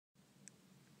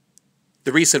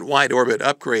The recent wide orbit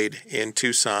upgrade in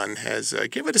Tucson has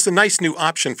given us a nice new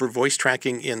option for voice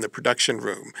tracking in the production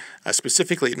room.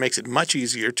 Specifically, it makes it much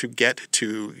easier to get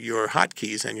to your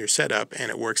hotkeys and your setup,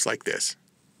 and it works like this.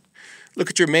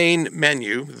 Look at your main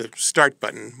menu, the start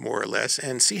button more or less,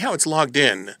 and see how it's logged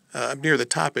in. Up near the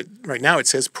top, right now it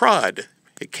says prod.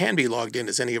 It can be logged in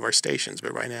as any of our stations,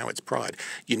 but right now it's prod.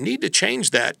 You need to change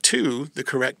that to the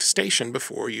correct station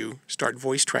before you start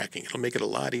voice tracking. It'll make it a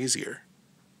lot easier.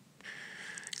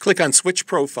 Click on Switch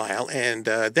Profile and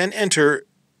then enter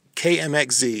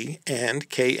KMXZ and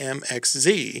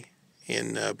KMXZ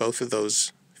in both of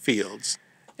those fields.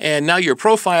 And now your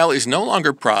profile is no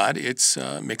longer prod, it's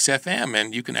MIXfm,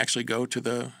 and you can actually go to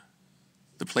the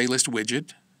playlist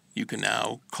widget. You can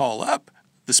now call up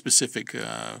the specific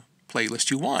playlist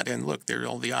you want, and look, there are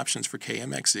all the options for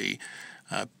KMXZ.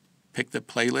 Pick the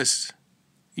playlist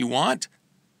you want,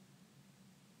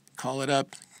 call it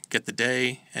up, get the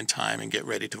day and time, and get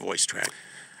ready to voice track.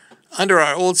 Under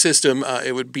our old system,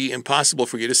 it would be impossible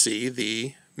for you to see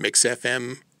the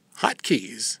MIXfm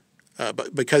hotkeys.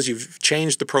 But because you've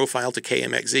changed the profile to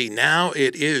KMXZ, now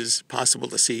it is possible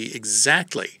to see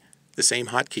exactly the same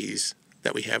hotkeys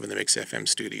that we have in the MIXfm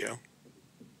studio.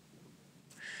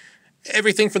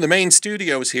 Everything from the main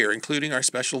studio is here, including our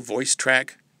special voice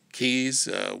track keys,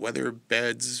 weather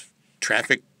beds,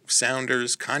 traffic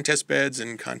sounders, contest beds,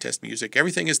 and contest music.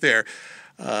 Everything is there.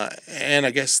 And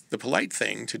I guess the polite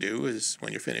thing to do is,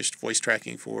 when you're finished voice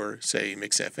tracking for, say,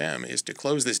 MIXfm, is to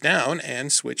close this down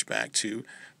and switch back to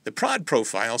the prod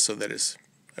profile so that it's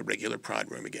a regular prod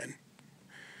room again.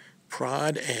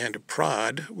 Prod and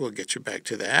prod will get you back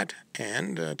to that.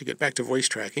 And to get back to voice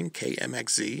tracking,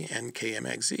 KMXZ and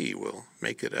KMXZ will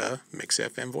make it a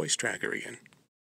MIXfm voice tracker again.